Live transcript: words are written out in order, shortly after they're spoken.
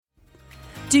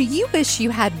Do you wish you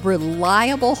had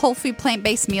reliable whole food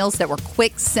plant-based meals that were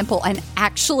quick, simple, and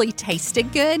actually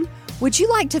tasted good? Would you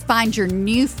like to find your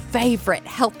new favorite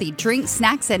healthy drinks,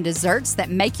 snacks, and desserts that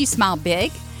make you smile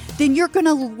big? Then you're going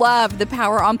to love the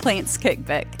Power on Plants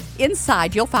cookbook.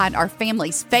 Inside, you'll find our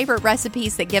family's favorite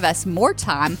recipes that give us more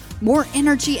time, more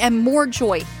energy, and more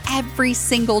joy every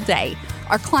single day.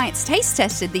 Our clients taste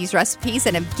tested these recipes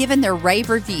and have given their rave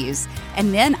reviews.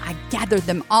 And then I gathered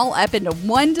them all up into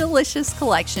one delicious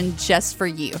collection just for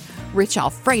you. Rich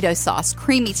Alfredo sauce,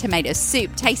 creamy tomato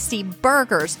soup, tasty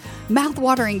burgers,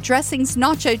 mouth-watering dressings,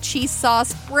 nacho cheese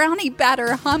sauce, brownie batter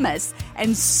hummus,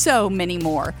 and so many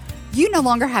more. You no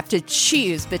longer have to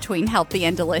choose between healthy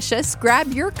and delicious.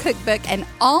 Grab your cookbook and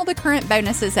all the current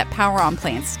bonuses at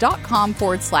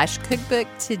poweronplants.com/cookbook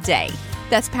today.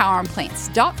 That's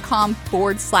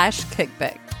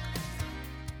poweronplants.com/cookbook.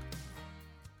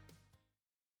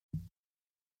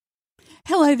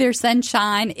 Hello there,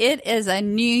 sunshine. It is a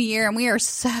new year, and we are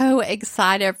so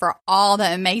excited for all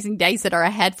the amazing days that are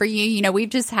ahead for you. You know, we've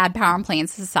just had Power on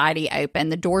Plants Society open.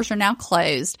 The doors are now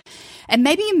closed. And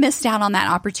maybe you missed out on that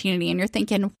opportunity, and you're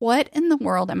thinking, what in the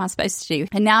world am I supposed to do?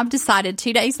 And now I've decided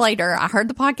 2 days later, I heard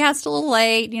the podcast a little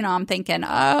late. You know, I'm thinking,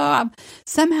 I've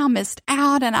somehow missed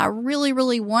out, and I really,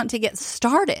 really want to get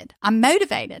started. I'm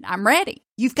motivated. I'm ready.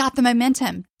 You've got the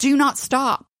momentum. Do not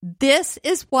stop. This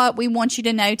is what we want you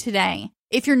to know today.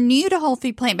 If you're new to whole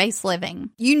food plant-based living,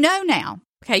 you know now.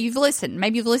 Okay, you've listened.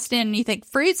 Maybe you've listened and you think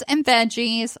fruits and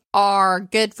veggies are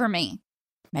good for me.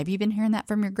 Maybe you've been hearing that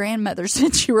from your grandmother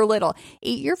since you were little.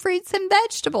 Eat your fruits and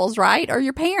vegetables, right? Or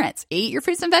your parents. Eat your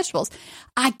fruits and vegetables.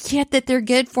 I get that they're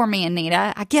good for me,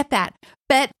 Anita. I get that.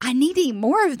 But I need to eat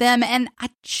more of them, and I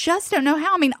just don't know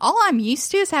how. I mean, all I'm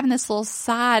used to is having this little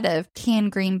side of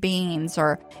canned green beans,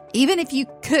 or even if you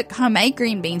cook homemade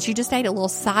green beans, you just ate a little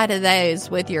side of those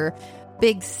with your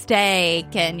big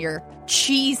steak and your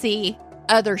cheesy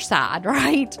other side,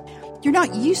 right? You're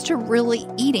not used to really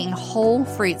eating whole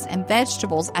fruits and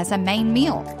vegetables as a main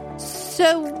meal.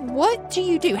 So what do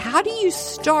you do? How do you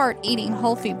start eating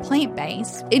whole food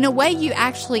plant-based in a way you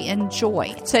actually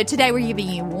enjoy? So today we're giving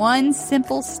you one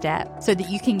simple step so that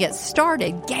you can get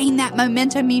started, gain that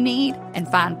momentum you need, and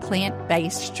find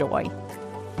plant-based joy.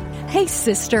 Hey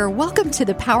sister, welcome to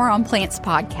the Power on Plants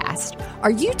podcast.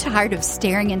 Are you tired of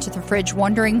staring into the fridge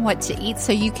wondering what to eat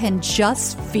so you can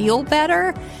just feel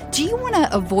better? Do you want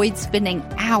to avoid spending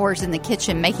hours in the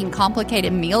kitchen making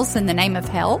complicated meals in the name of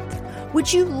health?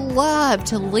 Would you love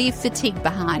to leave fatigue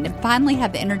behind and finally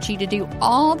have the energy to do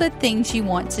all the things you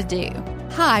want to do?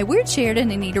 Hi, we're Jared and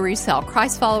Anita Roussel,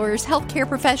 Christ followers, healthcare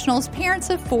professionals, parents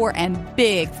of 4, and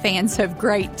big fans of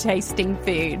great tasting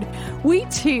food. We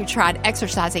too tried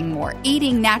exercising more,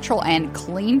 eating natural and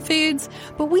clean foods,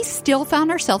 but we still found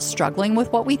ourselves struggling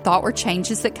with what we thought were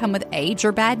changes that come with age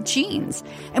or bad genes.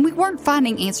 And we weren't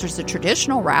finding answers the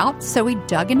traditional route, so we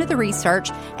dug into the research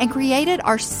and created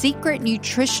our secret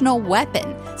nutritional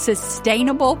weapon,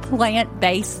 sustainable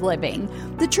plant-based living.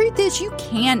 The truth is you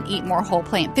can eat more whole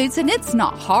plant foods, and it's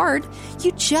not hard.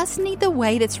 You just need the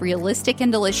way that's realistic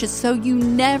and delicious so you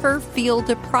never feel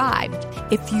deprived.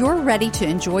 If you're ready to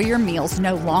enjoy your meals,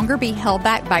 no longer be held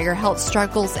back by your health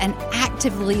struggles, and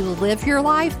actively live your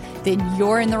life, then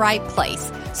you're in the right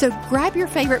place. So grab your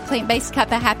favorite plant-based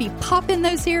cup of happy, pop in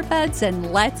those earbuds,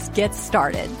 and let's get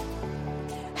started.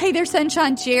 Hey there,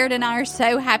 sunshine. Jared and I are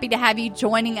so happy to have you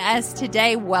joining us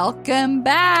today. Welcome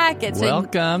back. It's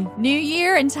Welcome. a new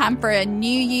year and time for a new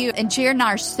you. And Jared and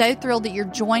I are so thrilled that you're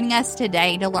joining us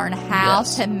today to learn how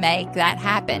to make that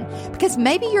happen. Because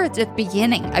maybe you're at the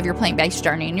beginning of your plant-based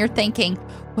journey and you're thinking,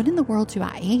 what in the world do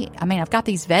I eat? I mean, I've got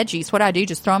these veggies. What do I do?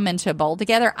 Just throw them into a bowl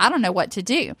together? I don't know what to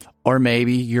do. Or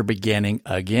maybe you're beginning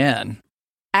again.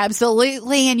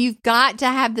 Absolutely. And you've got to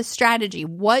have the strategy.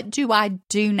 What do I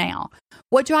do now?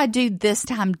 What do I do this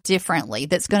time differently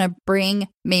that's going to bring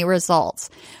me results?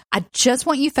 I just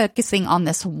want you focusing on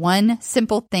this one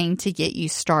simple thing to get you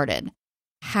started.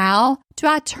 How do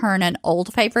I turn an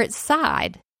old favorite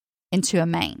side into a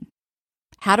main?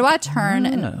 How do I turn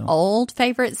an old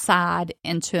favorite side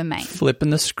into a main? Flipping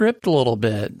the script a little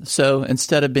bit. So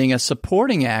instead of being a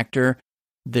supporting actor,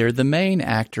 they're the main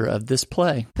actor of this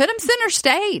play. Put them center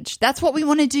stage. That's what we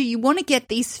want to do. You want to get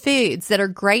these foods that are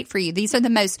great for you. These are the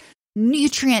most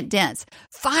nutrient-dense,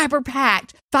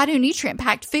 fiber-packed,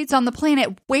 phytonutrient-packed foods on the planet.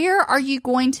 Where are you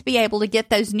going to be able to get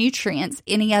those nutrients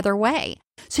any other way?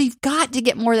 So you've got to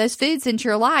get more of those foods into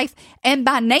your life, and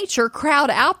by nature, crowd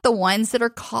out the ones that are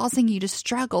causing you to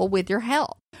struggle with your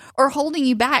health or holding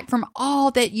you back from all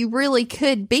that you really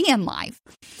could be in life.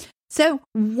 So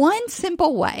one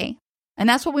simple way And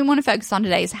that's what we want to focus on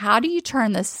today is how do you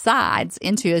turn the sides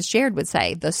into, as Jared would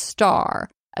say, the star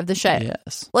of the show?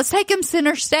 Yes. Let's take them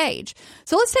center stage.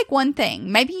 So let's take one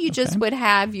thing. Maybe you just would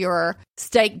have your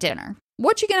steak dinner.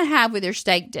 What you going to have with your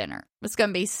steak dinner? It's going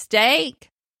to be steak,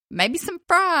 maybe some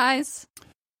fries.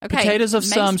 Okay, potatoes of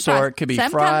some sort. Could be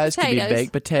fries, could be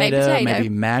baked potato, maybe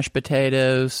mashed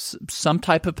potatoes, some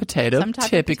type of potato,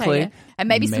 typically. And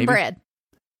maybe some bread.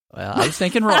 Well, I was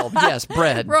thinking roll. Yes,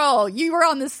 bread. Roll. You were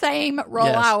on the same roll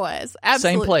I was.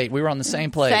 Absolutely. Same plate. We were on the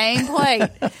same plate. Same plate.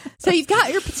 So you've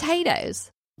got your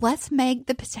potatoes. Let's make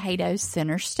the potatoes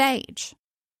center stage.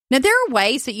 Now, there are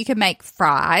ways that you can make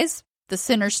fries the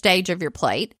center stage of your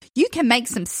plate. You can make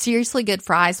some seriously good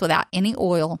fries without any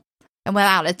oil and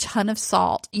without a ton of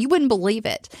salt. You wouldn't believe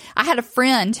it. I had a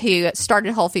friend who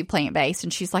started Whole Food Plant-Based,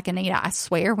 and she's like, Anita, I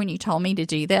swear when you told me to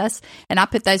do this, and I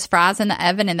put those fries in the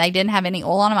oven and they didn't have any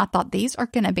oil on them, I thought these are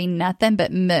going to be nothing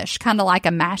but mush, kind of like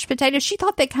a mashed potato. She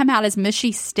thought they'd come out as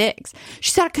mushy sticks.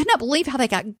 She said, I could not believe how they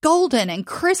got golden and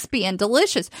crispy and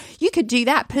delicious. You could do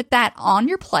that, put that on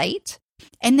your plate,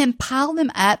 and then pile them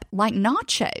up like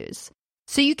nachos.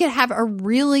 So you could have a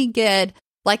really good,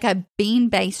 like a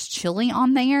bean-based chili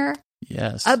on there.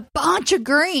 Yes. A bunch of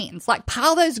greens. Like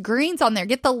pile those greens on there.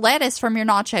 Get the lettuce from your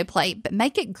nacho plate, but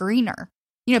make it greener.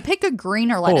 You know, pick a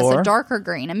greener lettuce, a darker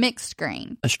green, a mixed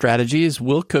green. A strategy is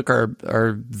we'll cook our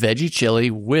veggie chili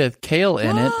with kale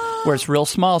in it where it's real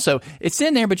small. So it's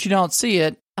in there, but you don't see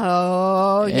it.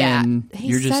 Oh, yeah.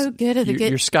 He's so good at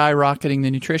You're skyrocketing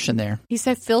the nutrition there. He's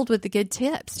so filled with the good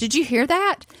tips. Did you hear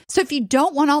that? So if you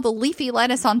don't want all the leafy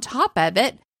lettuce on top of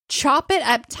it, chop it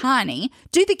up tiny.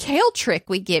 Do the kale trick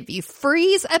we give you.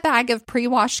 Freeze a bag of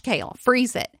pre-washed kale.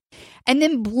 Freeze it. And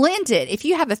then blend it. If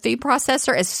you have a food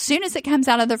processor, as soon as it comes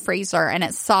out of the freezer and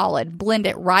it's solid, blend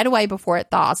it right away before it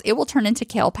thaws. It will turn into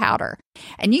kale powder.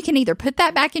 And you can either put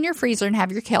that back in your freezer and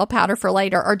have your kale powder for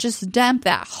later, or just dump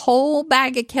that whole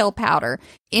bag of kale powder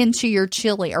into your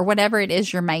chili or whatever it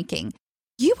is you're making.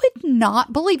 You would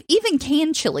not believe, even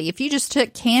canned chili, if you just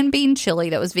took canned bean chili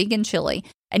that was vegan chili,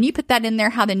 and you put that in there,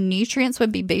 how the nutrients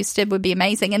would be boosted would be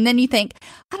amazing. And then you think,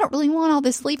 I don't really want all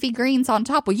this leafy greens on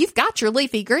top. Well, you've got your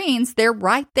leafy greens. They're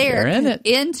right there. They're in it.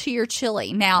 Into your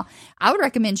chili. Now, I would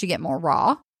recommend you get more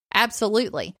raw.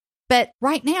 Absolutely. But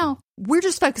right now, we're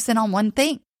just focusing on one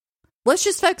thing. Let's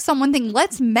just focus on one thing.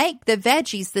 Let's make the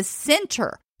veggies the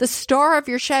center, the star of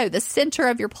your show, the center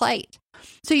of your plate.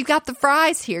 So you've got the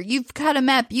fries here. You've cut them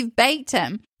up. You've baked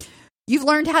them. You've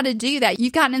learned how to do that.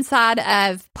 You've gotten inside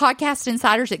of Podcast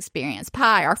Insiders Experience,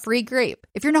 PI, our free group.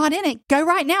 If you're not in it, go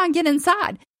right now and get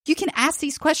inside. You can ask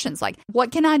these questions like,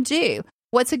 what can I do?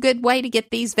 What's a good way to get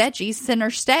these veggies center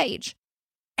stage?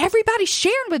 Everybody's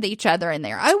sharing with each other in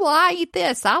there. Oh, well, I eat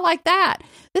this. I like that.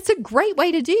 That's a great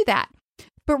way to do that.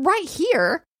 But right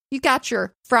here, you've got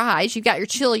your fries, you've got your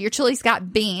chili. Your chili's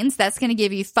got beans. That's going to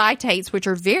give you phytates, which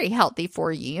are very healthy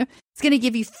for you. It's going to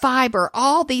give you fiber,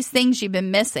 all these things you've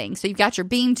been missing. So you've got your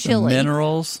bean chili. The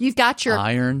minerals. You've got your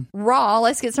iron. Raw.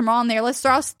 Let's get some raw in there. Let's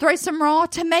throw some raw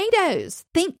tomatoes.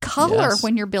 Think color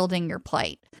when you're building your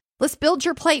plate. Let's build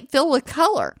your plate filled with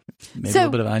color. Maybe a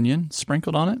little bit of onion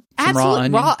sprinkled on it. Absolutely.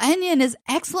 Raw onion is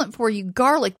excellent for you.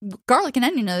 Garlic and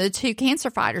onion are the two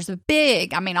cancer fighters.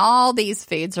 All these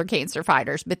foods are cancer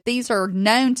fighters, but these are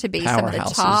known to be some of the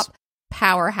top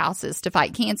powerhouses to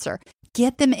fight cancer.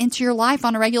 Get them into your life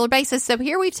on a regular basis. So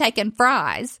here we've taken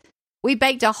fries. We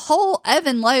baked a whole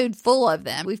oven load full of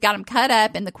them. We've got them cut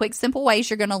up in the quick, simple ways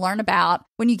you're going to learn about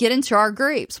when you get into our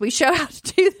groups. We show how to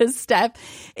do this stuff.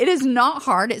 It is not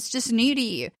hard. It's just new to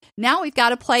you. Now we've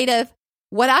got a plate of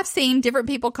what I've seen different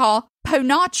people call po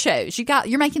nachos.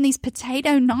 You're making these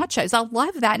potato nachos. I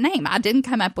love that name. I didn't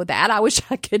come up with that. I wish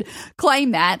I could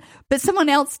claim that, but someone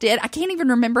else did. I can't even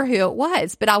remember who it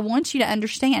was, but I want you to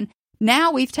understand.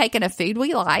 Now we've taken a food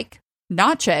we like,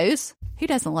 nachos. Who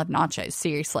doesn't love nachos?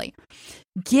 Seriously.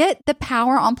 Get the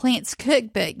Power on Plants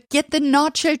cookbook. Get the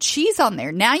nacho cheese on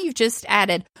there. Now you've just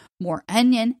added more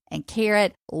onion and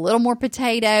carrot, a little more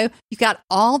potato. You've got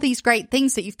all these great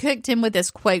things that you've cooked in with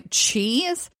this, quote,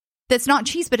 cheese. That's not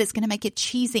cheese, but it's going to make it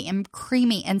cheesy and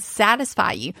creamy and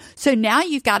satisfy you. So now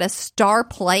you've got a star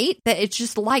plate that it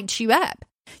just lights you up.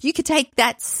 You could take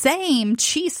that same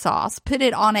cheese sauce, put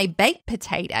it on a baked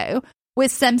potato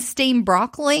with some steamed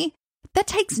broccoli. That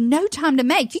takes no time to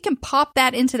make. You can pop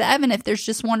that into the oven if there's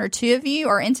just one or two of you,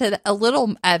 or into a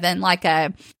little oven like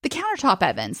the countertop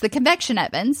ovens, the convection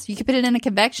ovens. You could put it in a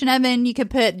convection oven. You could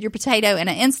put your potato in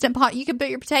an Instant Pot. You could put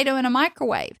your potato in a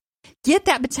microwave. Get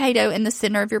that potato in the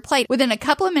center of your plate. Within a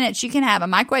couple of minutes, you can have a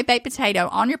microwave baked potato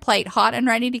on your plate, hot and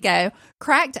ready to go,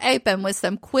 cracked open with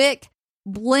some quick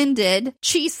blended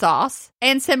cheese sauce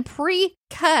and some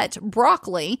pre-cut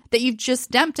broccoli that you've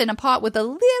just dumped in a pot with a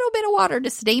little bit of water to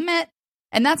steam it.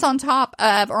 And that's on top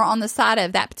of or on the side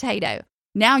of that potato.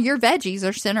 Now your veggies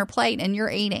are center plate and you're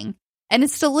eating. And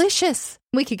it's delicious.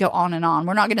 We could go on and on.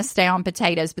 We're not going to stay on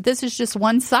potatoes, but this is just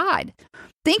one side.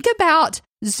 Think about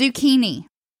zucchini.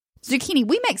 Zucchini,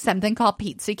 we make something called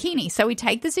Pete's zucchini. So we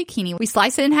take the zucchini, we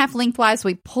slice it in half lengthwise,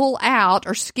 we pull out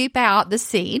or scoop out the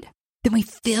seed. Then we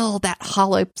fill that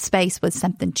hollow space with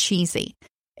something cheesy.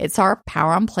 It's our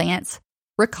Power on Plants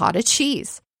ricotta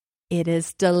cheese. It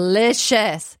is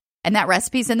delicious. And that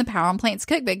recipe's in the Power on Plants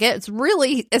cookbook. It's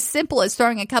really as simple as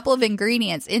throwing a couple of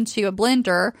ingredients into a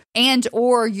blender and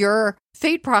or your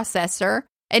food processor.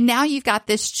 And now you've got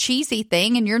this cheesy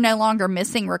thing and you're no longer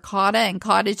missing ricotta and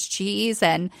cottage cheese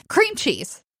and cream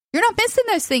cheese. You're not missing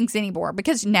those things anymore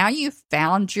because now you've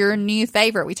found your new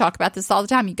favorite. We talk about this all the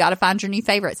time. You got to find your new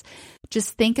favorites.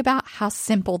 Just think about how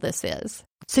simple this is.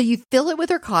 So you fill it with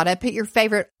ricotta, put your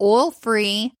favorite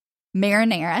oil-free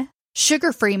marinara,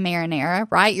 sugar-free marinara,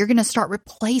 right? You're going to start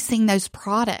replacing those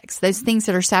products, those things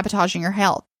that are sabotaging your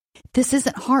health. This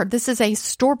isn't hard. This is a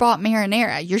store-bought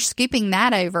marinara. You're scooping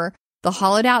that over the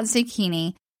hollowed-out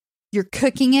zucchini. You're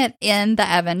cooking it in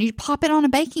the oven. You pop it on a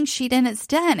baking sheet and it's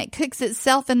done. It cooks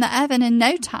itself in the oven in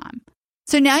no time.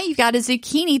 So now you've got a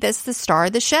zucchini that's the star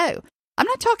of the show. I'm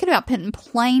not talking about putting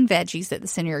plain veggies at the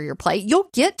center of your plate. You'll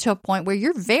get to a point where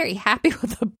you're very happy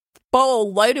with a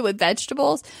bowl loaded with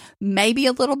vegetables, maybe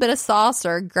a little bit of sauce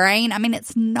or grain. I mean,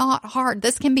 it's not hard.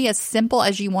 This can be as simple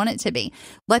as you want it to be.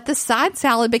 Let the side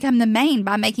salad become the main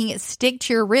by making it stick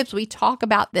to your ribs. We talk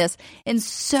about this in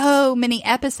so many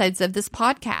episodes of this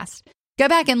podcast. Go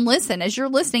back and listen. As you're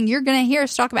listening, you're going to hear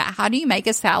us talk about how do you make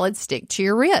a salad stick to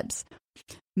your ribs.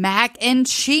 Mac and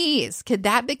cheese. Could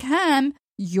that become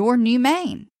your new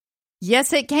main?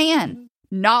 Yes, it can.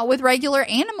 Not with regular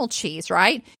animal cheese,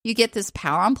 right? You get this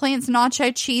Power on Plants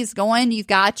nacho cheese going. You've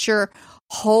got your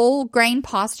whole grain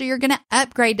pasta. You're going to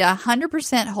upgrade to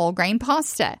 100% whole grain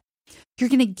pasta. You're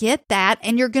going to get that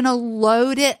and you're going to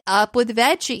load it up with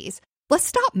veggies. Let's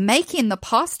stop making the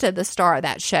pasta the star of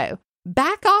that show.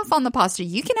 Back off on the pasta.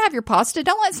 You can have your pasta.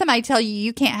 Don't let somebody tell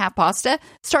you can't have pasta.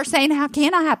 Start saying, how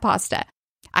can I have pasta?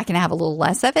 I can have a little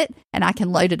less of it, and I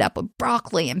can load it up with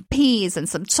broccoli and peas and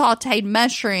some sauteed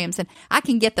mushrooms, and I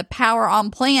can get the Power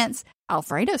on Plants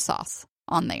Alfredo sauce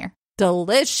on there.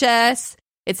 Delicious.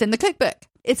 It's in the cookbook.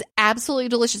 It's absolutely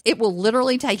delicious. It will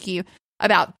literally take you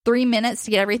about 3 minutes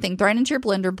to get everything thrown into your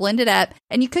blender, blend it up,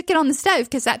 and you cook it on the stove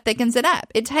because that thickens it up.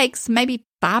 It takes maybe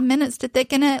 5 minutes to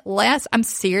thicken it, less. I'm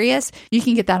serious. You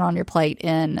can get that on your plate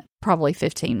in probably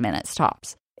 15 minutes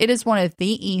tops. It is one of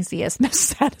the easiest,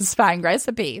 most satisfying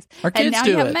recipes. Our kids and now do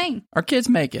you have it. Maine. Our kids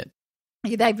make it.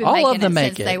 They've been making it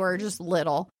since they were just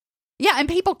little. Yeah, and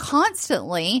people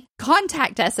constantly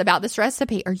contact us about this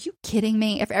recipe. Are you kidding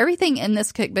me? If everything in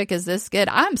this cookbook is this good,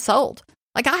 I'm sold.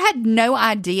 Like, I had no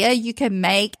idea you could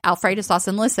make Alfredo sauce.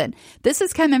 And listen, this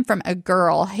is coming from a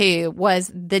girl who was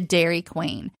the dairy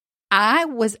queen. I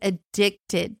was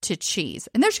addicted to cheese,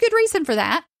 and there's good reason for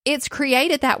that. It's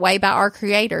created that way by our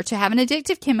creator to have an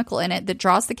addictive chemical in it that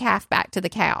draws the calf back to the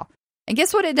cow. And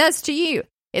guess what it does to you?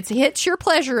 It hits your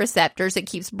pleasure receptors. It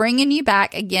keeps bringing you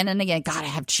back again and again. Gotta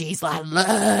have cheese. I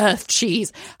love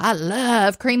cheese. I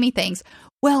love creamy things.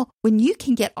 Well, when you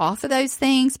can get off of those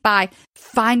things by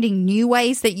finding new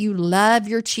ways that you love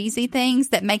your cheesy things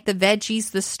that make the veggies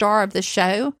the star of the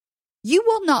show, you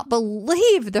will not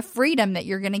believe the freedom that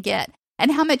you're going to get.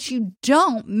 And how much you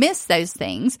don't miss those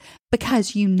things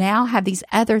because you now have these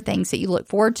other things that you look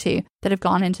forward to that have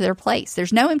gone into their place.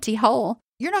 There's no empty hole.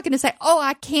 You're not going to say, oh,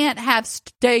 I can't have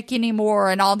steak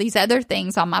anymore and all these other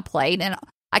things on my plate, and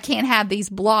I can't have these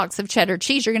blocks of cheddar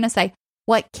cheese. You're going to say,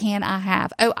 what can I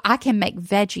have? Oh, I can make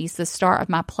veggies the star of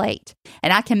my plate,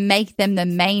 and I can make them the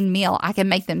main meal. I can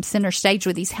make them center stage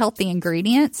with these healthy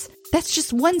ingredients. That's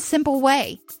just one simple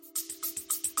way.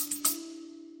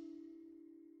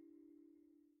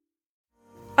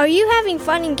 Are you having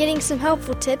fun and getting some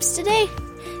helpful tips today?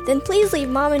 Then please leave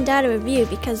Mom and Dad a review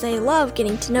because they love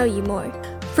getting to know you more.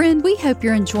 Friend, we hope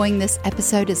you're enjoying this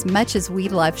episode as much as we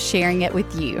love sharing it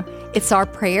with you. It's our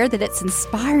prayer that it's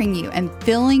inspiring you and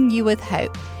filling you with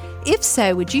hope. If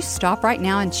so, would you stop right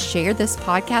now and share this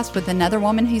podcast with another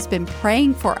woman who's been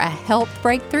praying for a health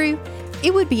breakthrough?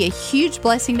 It would be a huge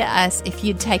blessing to us if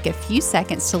you'd take a few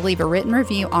seconds to leave a written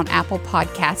review on Apple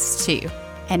Podcasts too.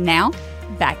 And now,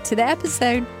 back to the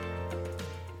episode.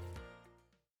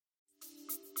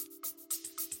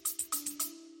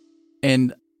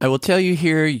 And I will tell you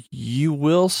here, you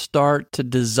will start to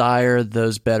desire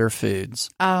those better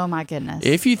foods. Oh, my goodness.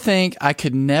 If you think, I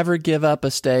could never give up a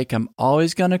steak, I'm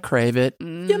always going to crave it,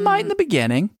 you might in the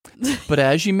beginning. But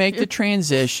as you make the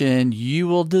transition, you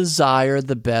will desire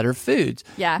the better foods.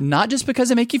 Yeah. Not just because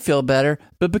they make you feel better,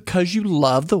 but because you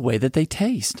love the way that they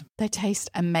taste. They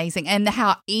taste amazing. And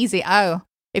how easy. Oh,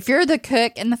 if you're the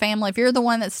cook in the family, if you're the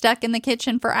one that's stuck in the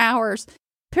kitchen for hours,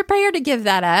 prepare to give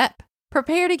that up.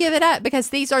 Prepare to give it up because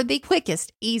these are the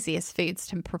quickest, easiest foods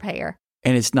to prepare.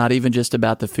 And it's not even just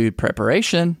about the food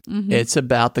preparation. Mm-hmm. It's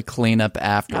about the cleanup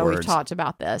afterwards. Oh, we've talked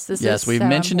about this. Yes, we've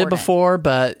mentioned it before,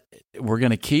 but we're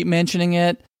going to keep mentioning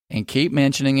it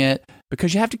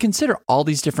because you have to consider all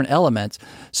these different elements.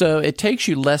 So it takes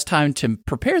you less time to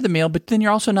prepare the meal, but then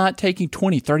you're also not taking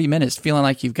 20, 30 minutes feeling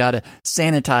like you've got to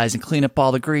sanitize and clean up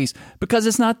all the grease because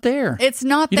it's not there. It's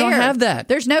not there. You don't have that.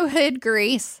 There's no hood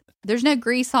grease. There's no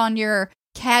grease on your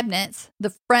cabinets,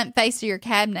 the front face of your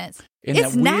cabinets. And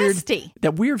it's nasty.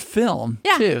 That weird film,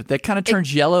 too, that kind of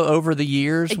turns yellow over the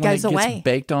years when it gets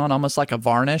baked on, almost like a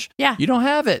varnish. Yeah. You don't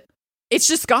have it. It's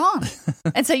just gone.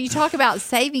 And so you talk about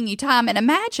saving you time, and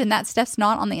imagine that stuff's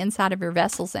not on the inside of your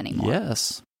vessels anymore.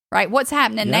 Yes. Right? What's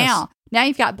happening now? Now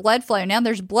you've got blood flow. Now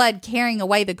there's blood carrying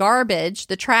away the garbage,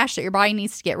 the trash that your body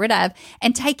needs to get rid of,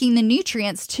 and taking the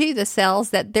nutrients to the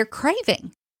cells that they're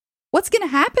craving. What's going to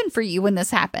happen for you when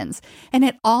this happens? And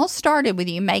it all started with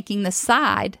you making the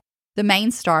side the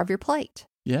main star of your plate.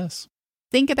 Yes.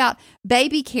 Think about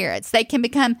baby carrots. They can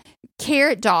become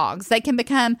carrot dogs. They can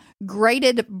become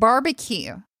grated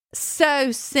barbecue.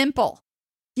 So simple.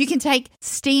 You can take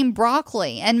steamed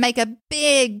broccoli and make a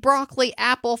big broccoli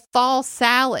apple fall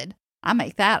salad. I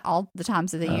make that all the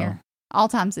times of the year. All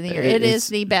times of the year. It is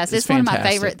the best. It's one of my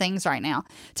favorite things right now.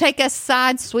 Take a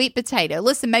side sweet potato.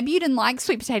 Listen, maybe you didn't like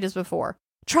sweet potatoes before.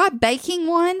 Try baking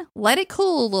one. Let it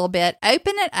cool a little bit.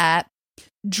 Open it up.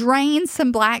 Drain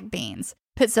some black beans.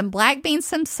 Put some black beans,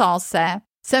 some salsa,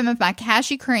 some of my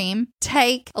cashew cream.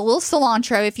 Take a little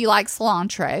cilantro if you like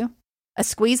cilantro. A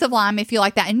squeeze of lime if you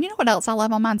like that. And you know what else I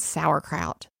love on mine?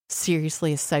 Sauerkraut.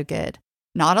 Seriously, it's so good.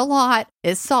 Not a lot.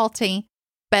 It's salty.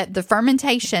 But the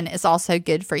fermentation is also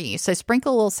good for you. So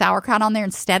sprinkle a little sauerkraut on there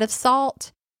instead of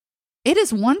salt. It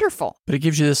is wonderful. But it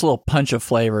gives you this little punch of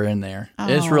flavor in there.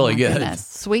 It's really good. Goodness.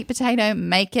 Sweet potato,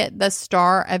 make it the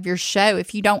star of your show.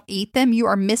 If you don't eat them, you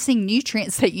are missing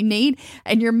nutrients that you need,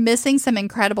 and you're missing some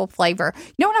incredible flavor.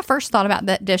 You know, when I first thought about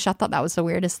that dish, I thought that was the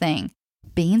weirdest thing.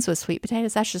 Beans with sweet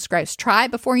potatoes, that's just gross. Try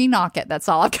it before you knock it. That's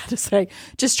all I've got to say.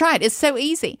 Just try it. It's so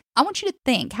easy. I want you to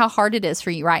think how hard it is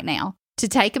for you right now to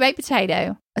take a baked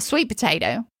potato, a sweet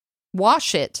potato,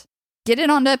 wash it, get it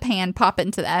onto a pan, pop it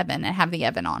into the oven, and have the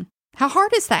oven on. How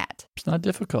hard is that? It's not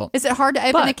difficult. Is it hard to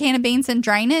open a can of beans and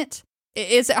drain it?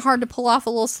 Is it hard to pull off a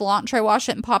little cilantro, wash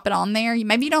it, and pop it on there?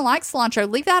 Maybe you don't like cilantro.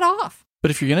 Leave that off. But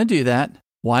if you're going to do that,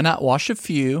 why not wash a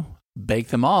few, bake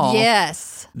them all?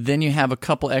 Yes. Then you have a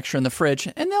couple extra in the fridge,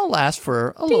 and they'll last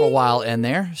for a little while in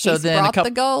there. So He's then brought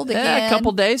the gold again. A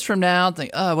couple days from now,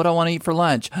 think, what do I want to eat for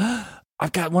lunch?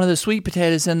 I've got one of the sweet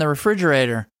potatoes in the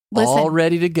refrigerator. Listen, all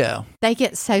ready to go. They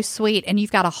get so sweet, and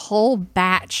you've got a whole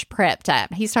batch prepped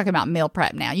up. He's talking about meal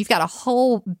prep now. You've got a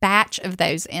whole batch of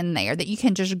those in there that you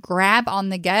can just grab on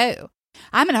the go.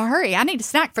 I'm in a hurry. I need a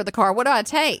snack for the car. What do I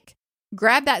take?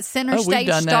 Grab that center stage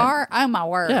star. That. Oh, my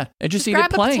word. Yeah, and just eat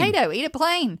it plain. Grab a potato. Eat it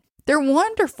plain. They're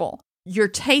wonderful. Your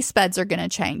taste buds are going to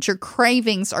change. Your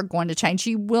cravings are going to change.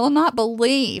 You will not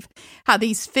believe how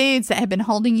these foods that have been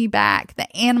holding you back,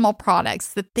 the animal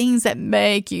products, the things that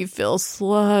make you feel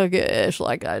sluggish,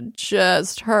 like I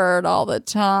just hurt all the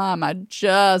time. I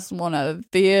just want to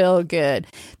feel good.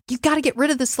 You've got to get rid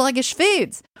of the sluggish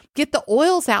foods. Get the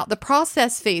oils out, the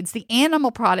processed foods, the animal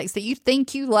products that you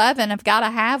think you love and have got to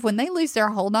have. When they lose their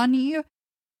hold on you,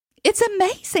 it's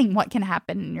amazing what can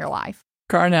happen in your life.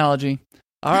 Car analogy.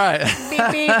 All right.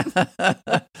 Beep,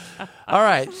 beep. All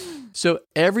right. So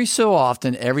every so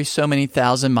often, every so many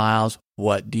thousand miles,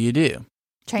 what do?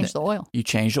 Change the oil. You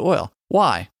change the oil.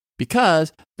 Why?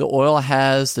 Because the oil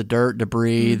has the dirt,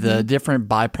 debris, the different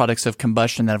byproducts of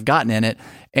combustion that have gotten in it,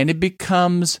 and it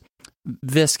becomes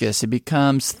viscous. It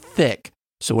becomes thick.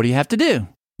 So what do you have to do?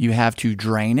 You have to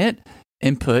drain it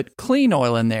and put clean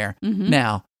oil in there.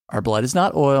 Now, our blood is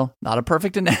not oil, not a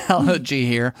perfect analogy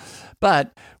here,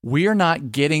 but we are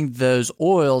not getting those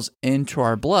oils into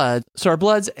our blood. So our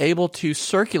blood's able to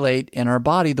circulate in our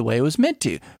body the way it was meant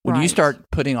to. When you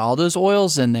start putting all those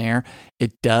oils in there,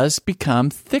 it does become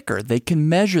thicker. They can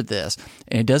measure this,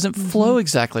 and it doesn't flow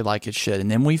exactly like it should. And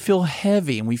then we feel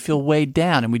heavy and we feel weighed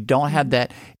down, and we don't have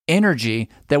that energy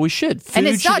that we should.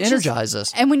 Food should energize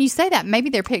us. And when you say that, maybe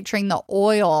they're picturing the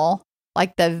oil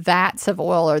like the vats of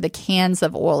oil or the cans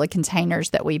of oil, the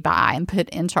containers that we buy and put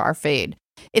into our food.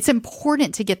 It's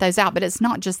important to get those out, but it's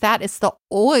not just that. It's the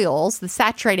oils, the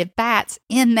saturated fats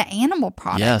in the animal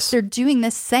products. Yes. They're doing the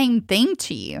same thing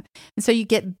to you. And so you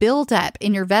get buildup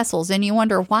in your vessels and you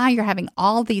wonder why you're having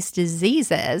all these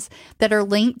diseases that are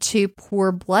linked to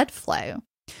poor blood flow.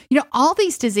 You know, all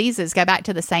these diseases go back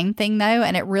to the same thing, though,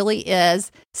 and it really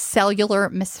is cellular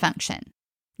misfunction.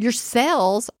 Your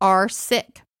cells are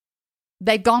sick.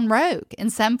 They've gone rogue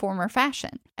in some form or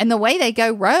fashion. And the way they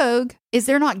go rogue is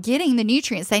they're not getting the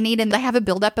nutrients they need and they have a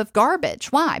buildup of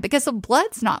garbage. Why? Because the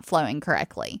blood's not flowing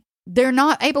correctly. They're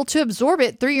not able to absorb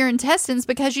it through your intestines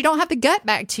because you don't have the gut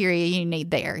bacteria you need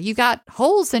there. You got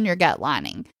holes in your gut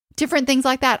lining, different things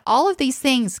like that. All of these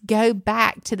things go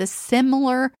back to the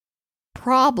similar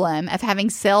problem of having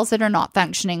cells that are not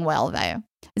functioning well, though.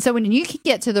 And so when you can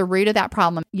get to the root of that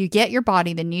problem, you get your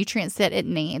body the nutrients that it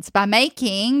needs by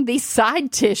making these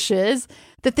side dishes,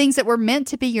 the things that were meant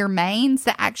to be your mains,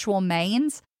 the actual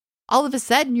mains. All of a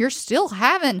sudden, you're still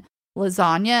having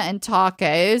lasagna and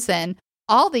tacos and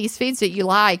all these foods that you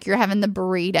like. You're having the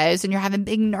burritos and you're having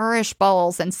big nourish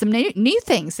bowls and some new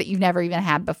things that you've never even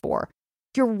had before.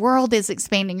 Your world is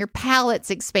expanding. Your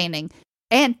palate's expanding.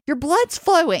 And your blood's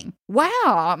flowing.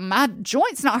 Wow, my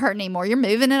joint's not hurting anymore. You're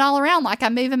moving it all around like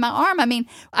I'm moving my arm. I mean,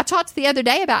 I talked the other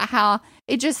day about how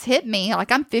it just hit me. Like,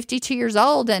 I'm 52 years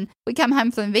old and we come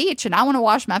home from the beach and I want to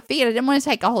wash my feet. I didn't want to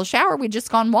take a whole shower. We'd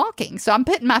just gone walking. So I'm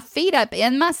putting my feet up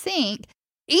in my sink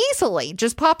easily,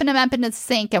 just popping them up into the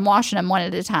sink and washing them one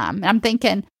at a time. And I'm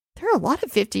thinking, there are a lot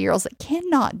of 50-year-olds that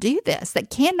cannot do this, that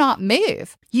cannot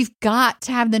move. You've got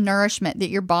to have the nourishment that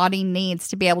your body needs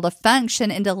to be able to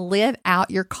function and to live out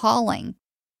your calling,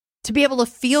 to be able to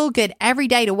feel good every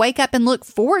day, to wake up and look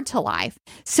forward to life.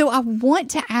 So I want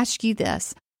to ask you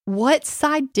this. What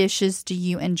side dishes do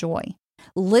you enjoy?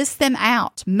 List them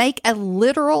out. Make a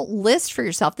literal list for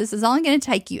yourself. This is only going to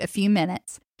take you a few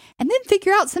minutes. And then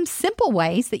figure out some simple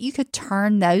ways that you could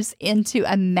turn those into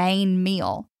a main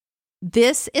meal.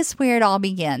 This is where it all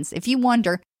begins. If you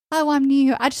wonder, oh, I'm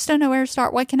new, I just don't know where to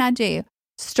start, what can I do?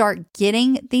 Start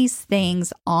getting these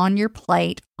things on your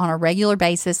plate on a regular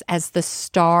basis as the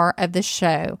star of the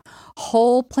show.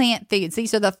 Whole plant foods.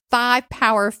 These are the 5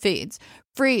 power foods.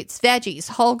 Fruits, veggies,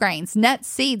 whole grains, nuts,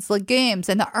 seeds, legumes,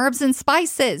 and the herbs and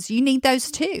spices. You need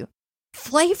those too.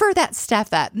 Flavor that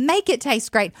stuff up. Make it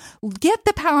taste great. Get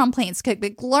the Power on Plants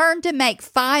cookbook. Learn to make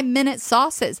 5-minute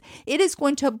sauces. It is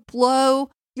going to blow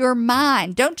your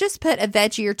mind. Don't just put a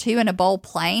veggie or two in a bowl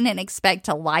plain and expect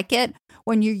to like it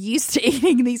when you're used to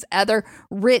eating these other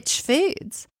rich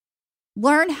foods.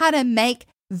 Learn how to make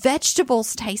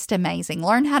vegetables taste amazing.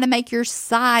 Learn how to make your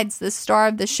sides the star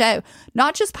of the show,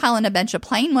 not just piling a bunch of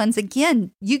plain ones.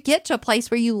 Again, you get to a place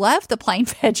where you love the plain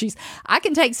veggies. I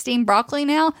can take steamed broccoli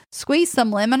now, squeeze some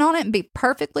lemon on it, and be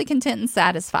perfectly content and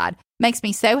satisfied. Makes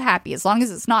me so happy as long as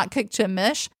it's not cooked to a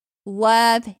mush.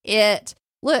 Love it.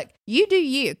 Look, you do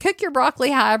you. Cook your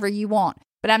broccoli however you want.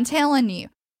 But I'm telling you,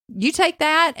 you take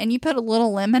that and you put a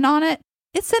little lemon on it,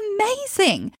 it's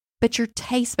amazing. But your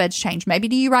taste buds change. Maybe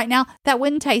to you right now, that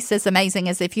wouldn't taste as amazing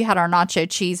as if you had our nacho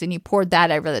cheese and you poured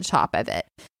that over the top of it.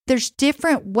 There's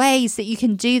different ways that you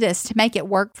can do this to make it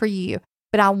work for you.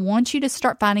 But I want you to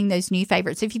start finding those new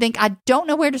favorites. If you think, I don't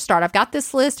know where to start, I've got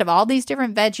this list of all these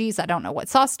different veggies. I don't know what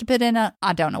sauce to put in it.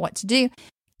 I don't know what to do.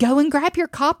 Go and grab your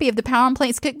copy of the Power on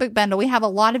Plants Cookbook Bundle. We have a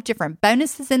lot of different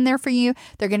bonuses in there for you.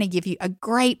 They're going to give you a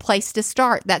great place to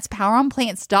start. That's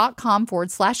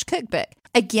poweronplants.com/cookbook.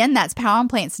 Again, that's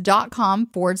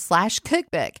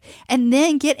poweronplants.com/cookbook. And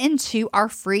then get into our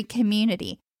free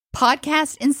community,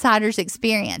 Podcast Insiders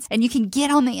Experience. And you can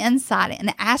get on the inside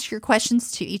and ask your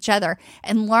questions to each other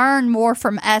and learn more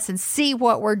from us and see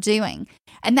what we're doing.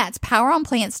 And that's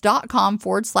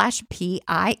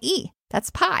poweronplants.com/PIE.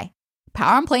 That's pie.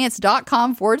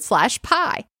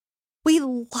 poweronplants.com/pie. We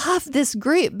love this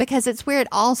group because it's where it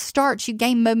all starts. You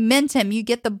gain momentum, you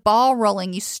get the ball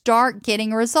rolling, you start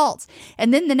getting results.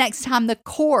 And then the next time the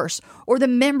course or the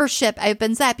membership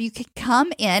opens up, you can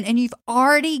come in and you've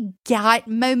already got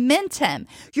momentum.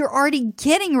 You're already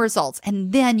getting results.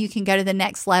 And then you can go to the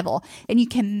next level and you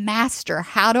can master,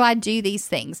 how do I do these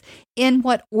things? In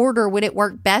what order would it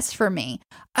work best for me?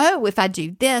 Oh, if I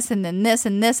do this and then this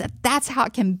and this, that's how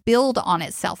it can build on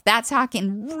itself. That's how I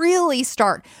can really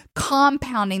start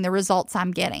compounding the results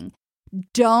I'm getting.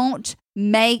 Don't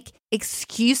make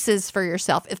excuses for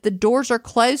yourself. If the doors are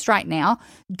closed right now,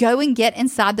 go and get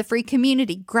inside the free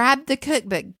community. Grab the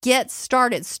cookbook, get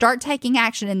started, start taking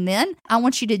action. And then I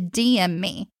want you to DM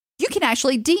me. You can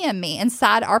actually DM me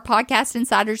inside our Podcast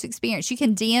Insiders Experience. You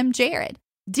can DM Jared.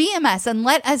 DM us and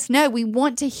let us know. We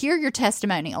want to hear your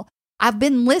testimonial. I've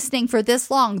been listening for this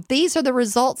long. These are the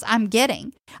results I'm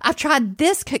getting. I've tried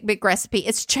this cookbook recipe.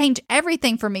 It's changed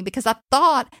everything for me because I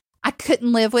thought I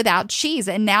couldn't live without cheese.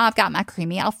 And now I've got my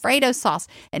creamy Alfredo sauce.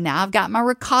 And now I've got my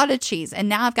ricotta cheese. And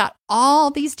now I've got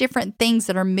all these different things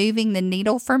that are moving the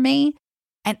needle for me.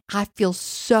 And I feel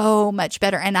so much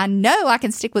better. And I know I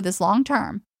can stick with this long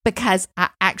term because I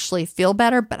actually feel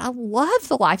better. But I love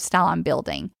the lifestyle I'm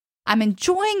building. I'm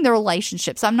enjoying the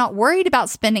relationships. I'm not worried about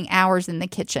spending hours in the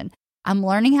kitchen. I'm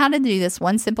learning how to do this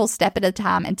one simple step at a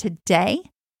time. And today,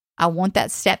 I want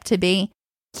that step to be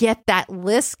get that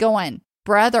list going.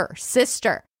 Brother,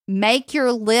 sister, make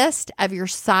your list of your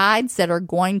sides that are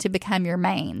going to become your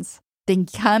mains. Then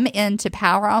come into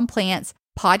Power on Plants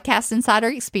Podcast Insider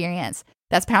Experience.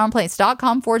 That's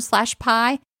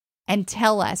poweronplants.com/pie and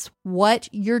tell us what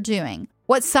you're doing.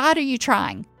 What side are you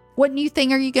trying? What new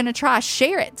thing are you going to try?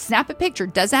 Share it. Snap a picture.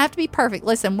 Doesn't have to be perfect.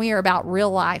 Listen, we are about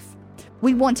real life.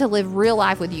 We want to live real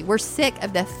life with you. We're sick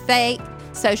of the fake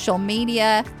social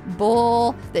media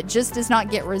bull that just does not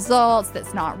get results,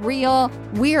 that's not real.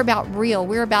 We're about real.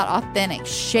 We're about authentic.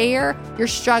 Share your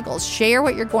struggles. Share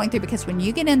what you're going through, because when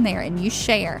you get in there and you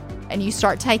share and you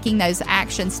start taking those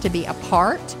actions to be a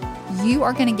part, you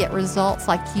are going to get results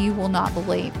like you will not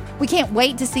believe. We can't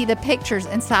wait to see the pictures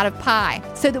inside of Pie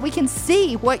so that we can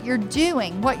see what you're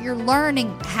doing, what you're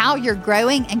learning, how you're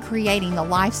growing and creating the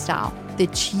lifestyle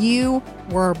that you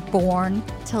were born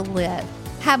to live.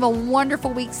 Have a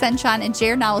wonderful week, Sunshine, and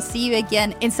Jared and I will see you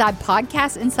again inside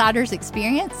Podcast Insiders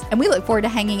Experience. And we look forward to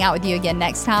hanging out with you again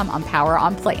next time on Power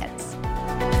on Plants.